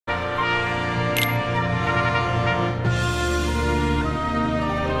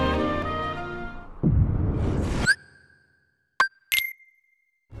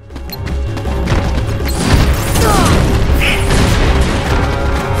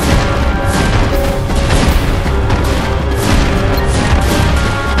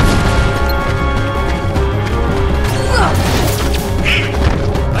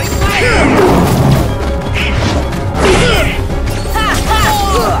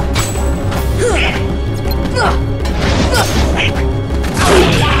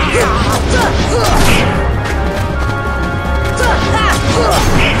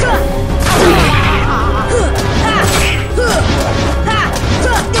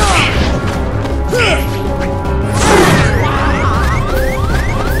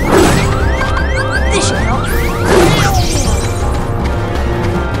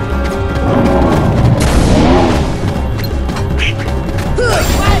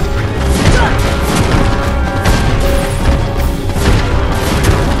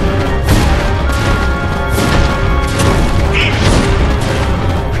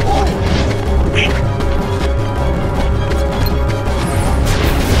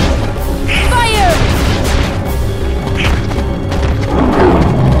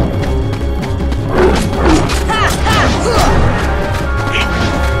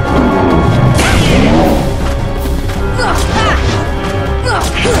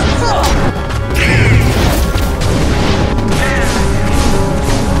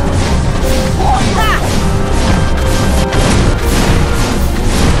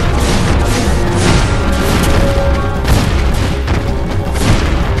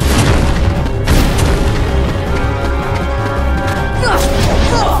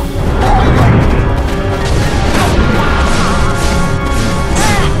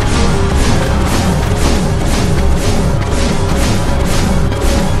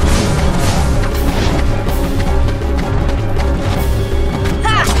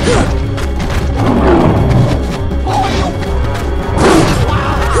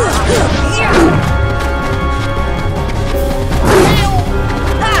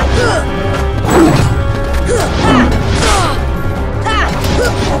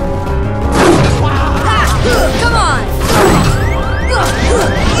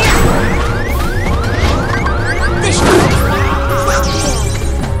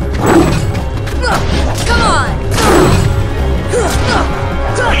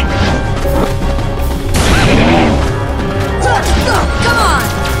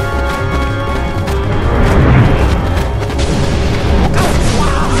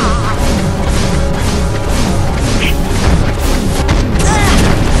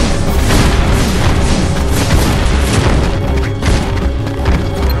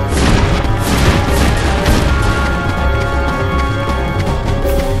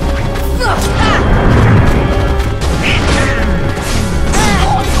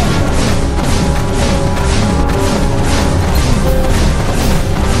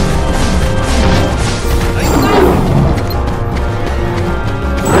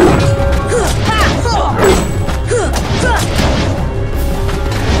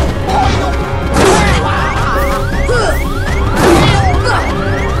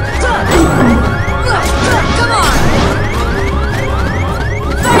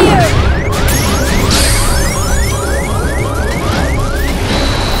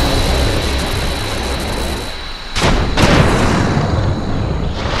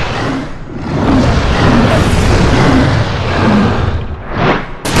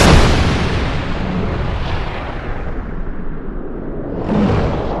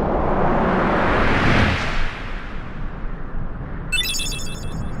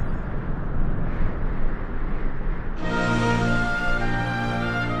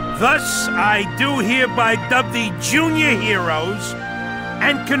Thus, I do hereby dub thee junior heroes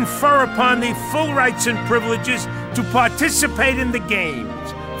and confer upon thee full rights and privileges to participate in the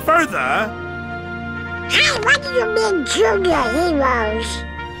games. Further... Hey, what do you mean, junior heroes?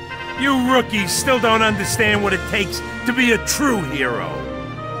 You rookies still don't understand what it takes to be a true hero.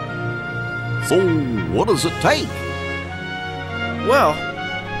 So, what does it take? Well,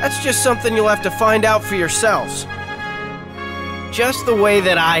 that's just something you'll have to find out for yourselves. Just the way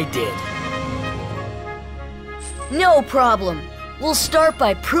that I did. No problem. We'll start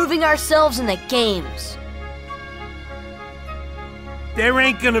by proving ourselves in the games. There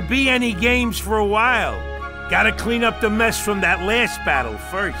ain't gonna be any games for a while. Gotta clean up the mess from that last battle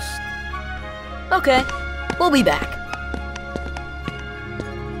first. Okay, we'll be back.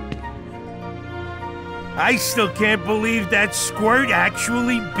 I still can't believe that squirt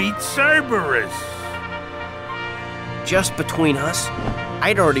actually beat Cerberus. Just between us,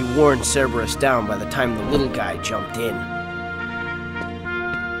 I'd already worn Cerberus down by the time the little guy jumped in.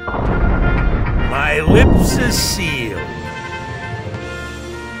 My lips are sealed.